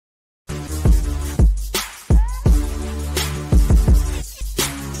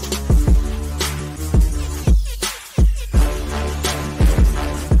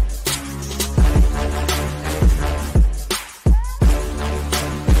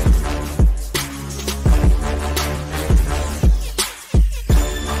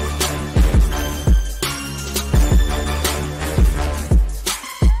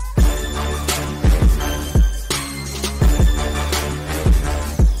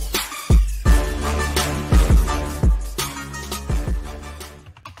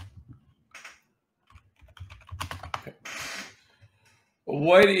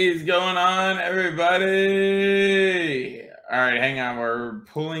What is going on, everybody? All right, hang on. We're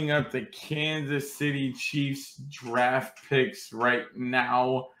pulling up the Kansas City Chiefs draft picks right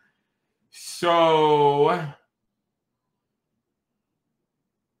now. So,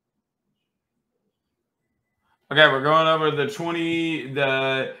 okay, we're going over the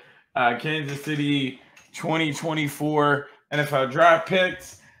Kansas City 2024 NFL draft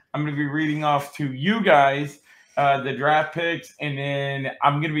picks. I'm going to be reading off to you guys the draft picks, and then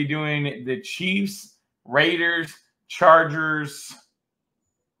I'm going to be doing the Chiefs, Raiders, Chargers,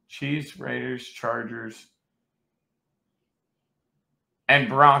 and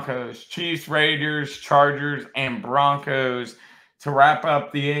Broncos. Chiefs, Raiders, Chargers, and Broncos to wrap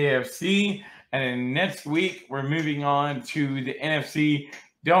up the AFC. And then next week, we're moving on to the NFC.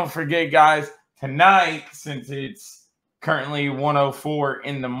 Don't forget, guys, tonight, since it's currently 1:04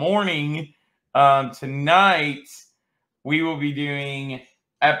 in the morning, tonight we will be doing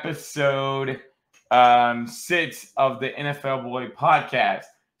episode 6 of the NFL Boy podcast.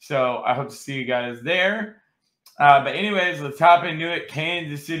 So I hope to see you guys there. But anyways, let's hop into it.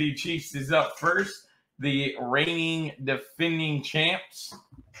 Kansas City Chiefs is up first, the reigning defending champs.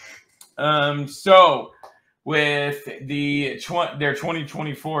 So with their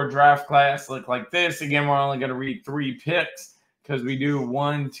 2024 draft class look like this. Again, we're only going to read 3 picks because we do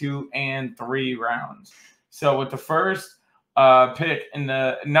 1, 2, and 3 rounds. So with the first pick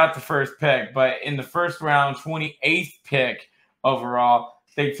not the first pick, but in the first round, 28th pick overall,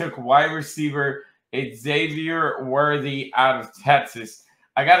 they took wide receiver Xavier Worthy out of Texas.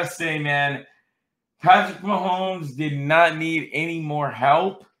 I got to say, man, Patrick Mahomes did not need any more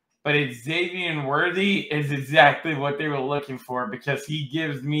help, but Xavier Worthy is exactly what they were looking for because he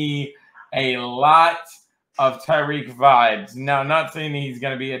gives me a lot of Tyreek vibes. Now, I'm not saying he's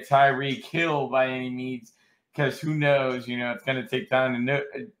going to be a Tyreek Hill by any means, because who knows, it's going to take time to know,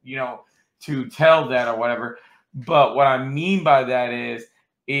 to tell that or whatever. But what I mean by that is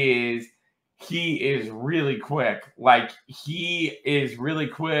he is really quick. Like, he is really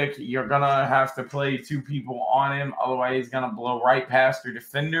quick. You're going to have to play 2 people on him. Otherwise, he's going to blow right past your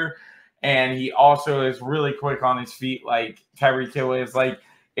defender. And he also is really quick on his feet, like Tyreek Hill is. Like,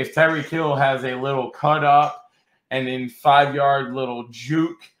 if Tyreek Hill has a little cut up and then 5-yard little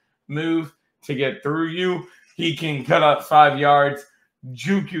juke move to get through you, he can cut up 5 yards,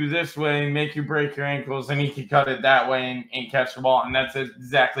 juke you this way, and make you break your ankles, and he can cut it that way and catch the ball. And that's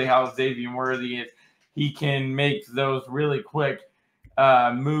exactly how Xavier Worthy is. He can make those really quick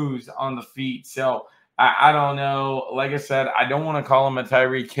moves on the feet. So I don't know. Like I said, I don't want to call him a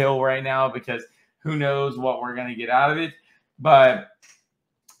Tyreek Hill right now because who knows what we're going to get out of it. But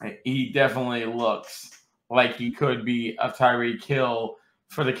he definitely looks like he could be a Tyreek Hill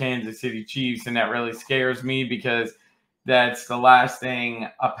for the Kansas City Chiefs, and that really scares me because that's the last thing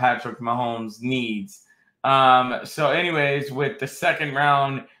a Patrick Mahomes needs. So anyways, with the second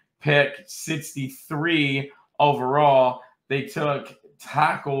round pick, 63 overall, they took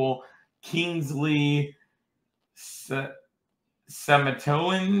tackle Kingsley Samatoa.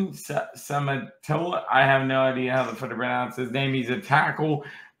 I have no idea how to pronounce his name. He's a tackle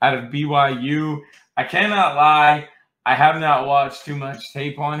out of BYU. I cannot lie, I have not watched too much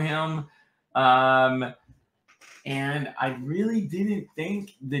tape on him. And I really didn't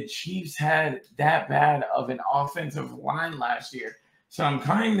think the Chiefs had that bad of an offensive line last year. So I'm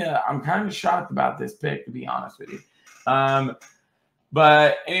kind of shocked about this pick, to be honest with you.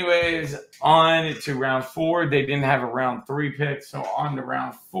 But anyways, on to round 4. They didn't have a round 3 pick. So on to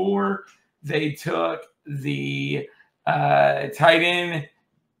round 4, they took the tight end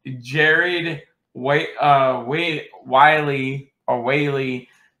Jared Wiley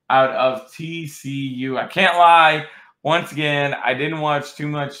out of TCU. I can't lie. Once again, I didn't watch too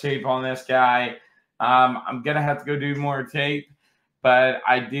much tape on this guy. I'm going to have to go do more tape, but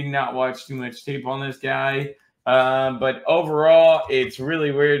I did not watch too much tape on this guy. But overall, it's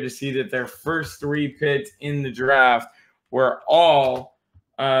really weird to see that their first 3 picks in the draft were all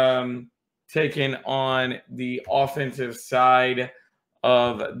taken on the offensive side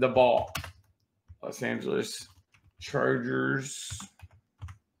of the ball. Los Angeles Chargers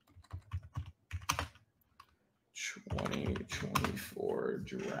 2024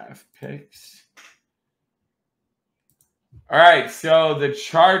 draft picks. All right, so the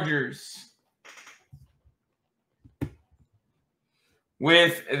Chargers,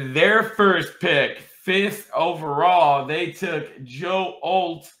 with their first pick, 5th overall, they took Joe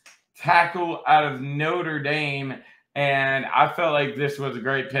Alt, tackle out of Notre Dame. And I felt like this was a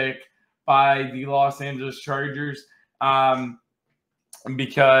great pick by the Los Angeles Chargers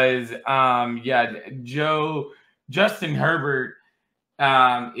because, Justin Herbert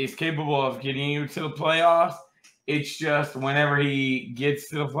is capable of getting you to the playoffs. It's just whenever he gets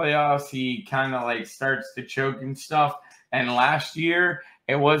to the playoffs, he kind of like starts to choke and stuff. And last year,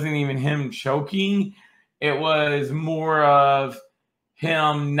 it wasn't even him choking. It was more of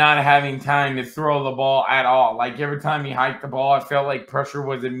him not having time to throw the ball at all. Like every time he hiked the ball, I felt like pressure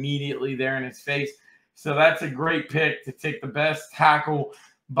was immediately there in his face. So that's a great pick to take the best tackle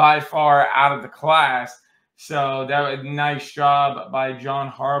by far out of the class. So that was a nice job by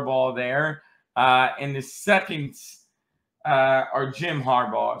John Harbaugh there. In the second, or Jim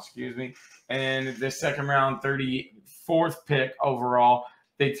Harbaugh, excuse me, in the second round, 34th pick overall,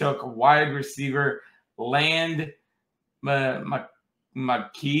 they took wide receiver Land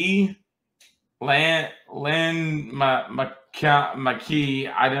McKee. I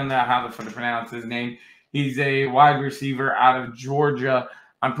don't know how to pronounce his name. He's a wide receiver out of Georgia.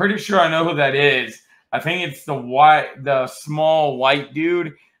 I'm pretty sure I know who that is. I think it's the small white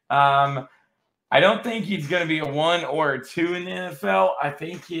dude. I don't think he's going to be a 1 or a 2 in the NFL. I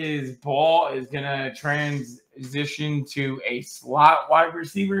think his ball is going to transition to a slot wide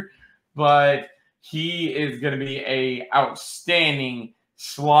receiver, but he is going to be a outstanding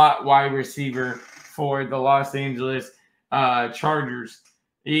slot wide receiver for the Los Angeles Chargers.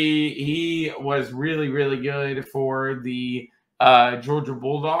 He was really, really good for the Georgia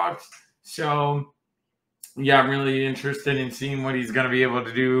Bulldogs. So, yeah, I'm really interested in seeing what he's going to be able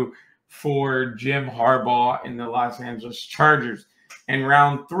to do for Jim Harbaugh in the Los Angeles Chargers. In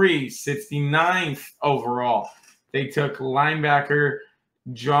round 3, 69th overall, they took linebacker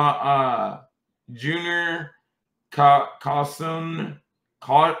Junior Carson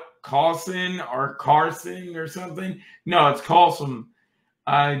or something. No, it's Carson.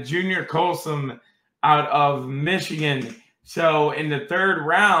 Junior Colson out of Michigan. So in the third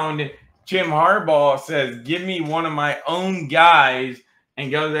round, Jim Harbaugh says, give me one of my own guys, and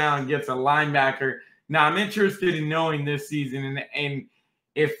goes down and gets a linebacker. Now, I'm interested in knowing this season, and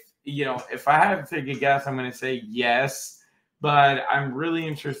if I have to take a guess, I'm going to say yes. But I'm really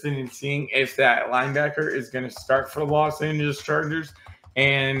interested in seeing if that linebacker is going to start for the Los Angeles Chargers.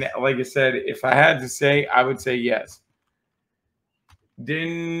 And like I said, if I had to say, I would say yes.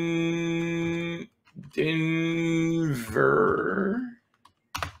 Denver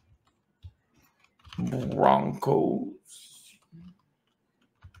Broncos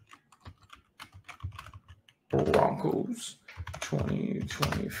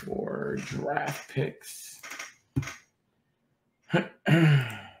 2024 draft picks.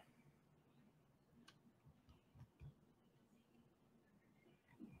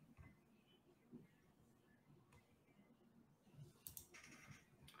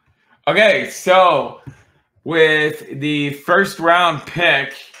 Okay, so with the first round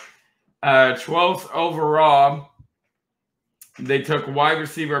pick, 12th overall, they took wide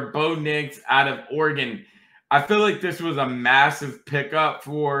receiver Bo Nix out of Oregon. I feel like this was a massive pickup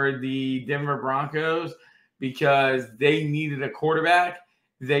for the Denver Broncos because they needed a quarterback.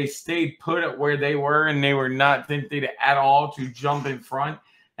 They stayed put at where they were, and they were not tempted at all to jump in front.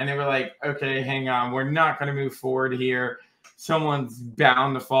 And they were like, okay, hang on. We're not going to move forward here. Someone's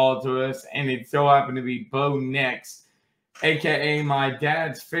bound to fall to us. And it so happened to be Bo Nix, a.k.a. my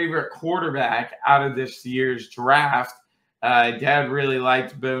dad's favorite quarterback out of this year's draft. Dad really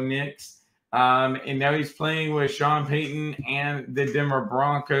liked Bo Nix. And now he's playing with Sean Payton and the Denver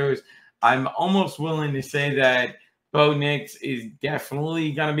Broncos. I'm almost willing to say that Bo Nix is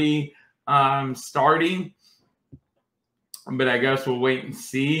definitely going to be starting. But I guess we'll wait and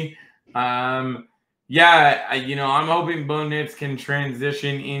see. I'm hoping Bo Nix can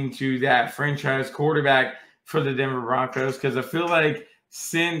transition into that franchise quarterback for the Denver Broncos because I feel like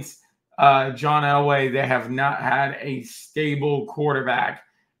since John Elway, they have not had a stable quarterback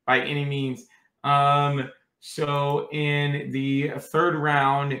by any means. So in the third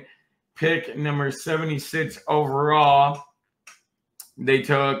round, pick number 76 overall, they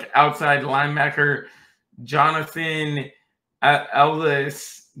took outside linebacker Jonathan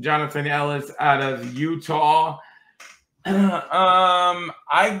Ellis out of Utah.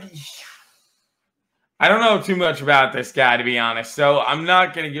 I don't know too much about this guy, to be honest. So I'm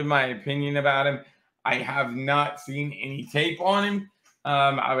not going to give my opinion about him. I have not seen any tape on him.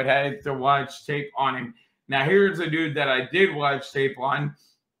 I would have to watch tape on him. Now, here's a dude that I did watch tape on,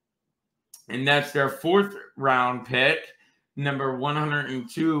 and that's their fourth round pick, number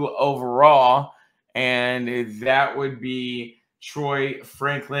 102 overall, and that would be Troy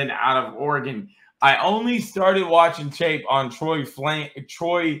Franklin out of Oregon. I only started watching tape on Troy Franklin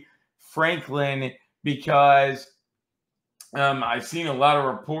because I've seen a lot of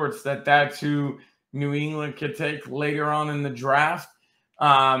reports that that's who New England could take later on in the draft.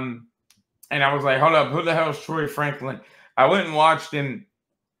 And I was like, hold up, who the hell is Troy Franklin? I went and watched him,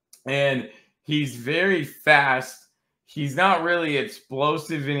 and he's very fast. He's not really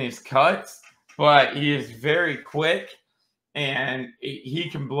explosive in his cuts, but he is very quick, and he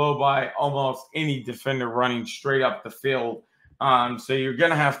can blow by almost any defender running straight up the field. So you're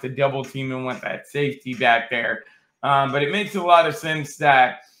going to have to double team him with that safety back there. But it makes a lot of sense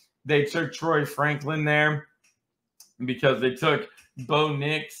that they took Troy Franklin there because they took Bo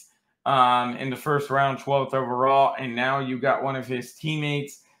Nix in the first round, 12th overall, and now you got one of his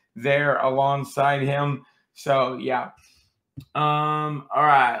teammates there alongside him. So, yeah. All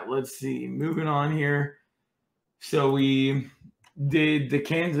right, let's see. Moving on here. So we did the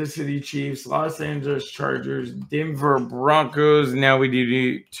Kansas City Chiefs, Los Angeles Chargers, Denver Broncos. Now we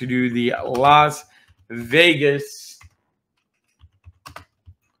do the Las Vegas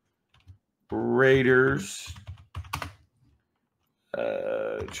Raiders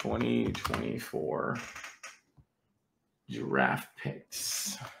 2024 draft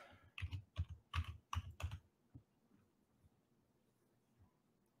picks.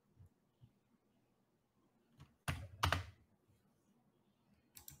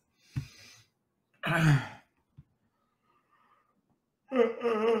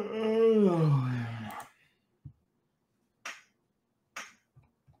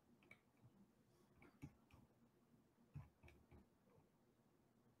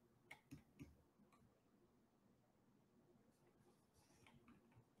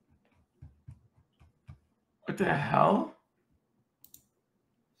 What the hell?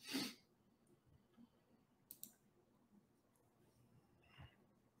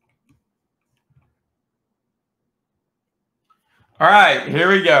 All right,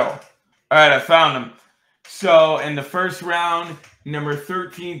 here we go. All right, I found them. So in the first round, number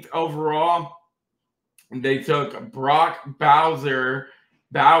 13th overall, they took Brock Bowers,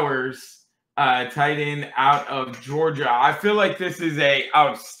 tight end out of Georgia. I feel like this is a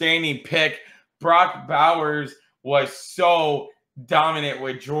outstanding pick. Brock Bowers was so dominant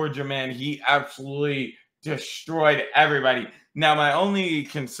with Georgia, man. He absolutely destroyed everybody. Now, my only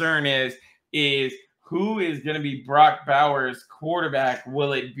concern is who is going to be Brock Bowers' quarterback?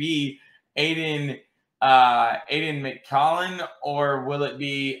 Will it be Aiden McCollum, or will it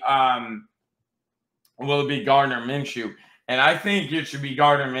be Gardner Minshew? And I think it should be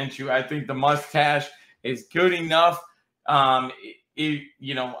Gardner Minshew. I think the mustache is good enough. I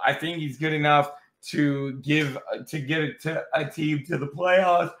think he's good enough to get it to a team to the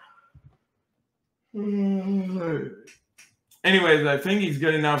playoffs. Anyways, I think he's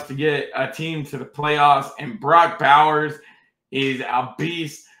good enough to get a team to the playoffs, and Brock Bowers is a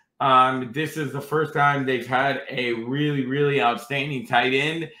beast. This is the first time they've had a really, really outstanding tight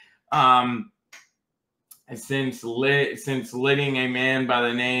end since letting a man by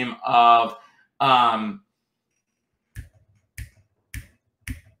the name of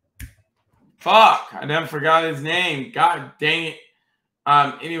I never forgot his name. God dang it.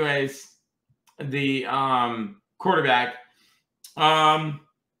 Anyways, the quarterback.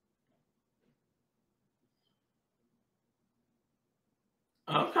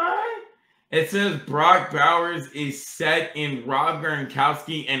 Okay. It says Brock Bowers is set in Rob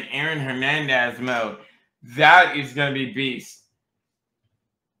Gronkowski and Aaron Hernandez mode. That is going to be beast.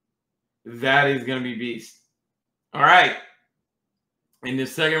 That is going to be beast. All right. In the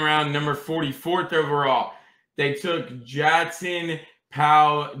second round, number 44th overall, they took Jackson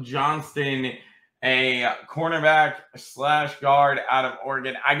Powell-Johnston, a cornerback / guard out of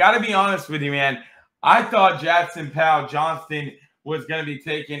Oregon. I got to be honest with you, man. I thought Jackson Powell-Johnston was going to be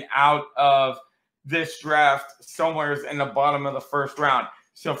taken out of this draft somewhere in the bottom of the first round.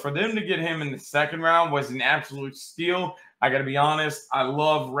 So for them to get him in the second round was an absolute steal. I got to be honest. I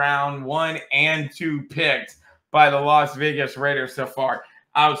love round 1 and 2 picks by the Las Vegas Raiders so far.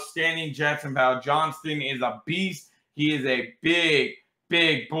 Outstanding. Jackson Powell-Johnston is a beast. He is a big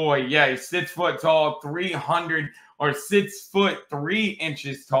boy. Yeah, he's 6 foot tall, 6 foot 3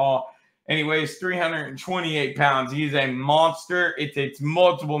 inches tall. And he weighs 328 pounds. He's a monster. It takes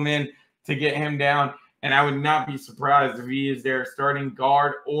multiple men to get him down. And I would not be surprised if he is their starting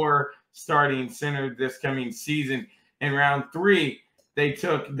guard or starting center this coming season. In round 3, they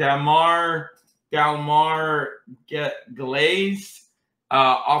took Dalmar Glaze,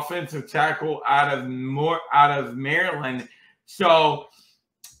 offensive tackle out of Maryland. So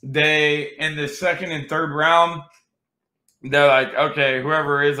they, in the second and third round, they're like, okay,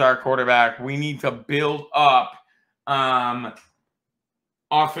 whoever is our quarterback, we need to build up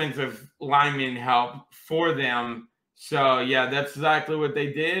offensive lineman help for them. So, yeah, that's exactly what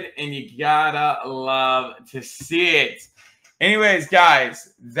they did, and you gotta love to see it. Anyways,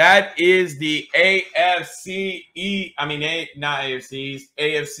 guys, that is the AFC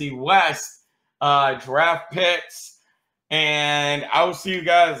West draft picks. And I will see you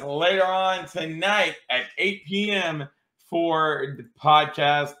guys later on tonight at 8 p.m. for the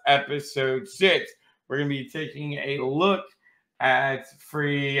podcast episode 6. We're going to be taking a look at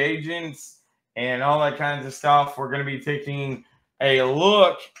free agents and all that kinds of stuff. We're going to be taking a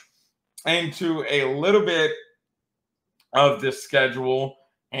look into a little bit of the schedule,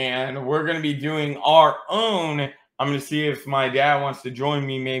 and we're going to be doing our own. I'm going to see if my dad wants to join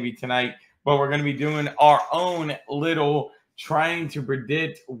me maybe tonight, but we're going to be doing our own little trying to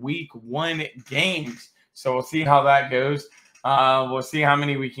predict week 1 games. So we'll see how that goes. We'll see how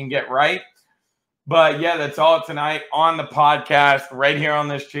many we can get right. But yeah, that's all tonight on the podcast right here on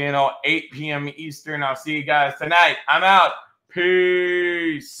this channel, 8 p.m. Eastern. I'll see you guys tonight. I'm out.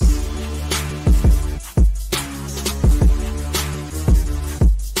 Peace.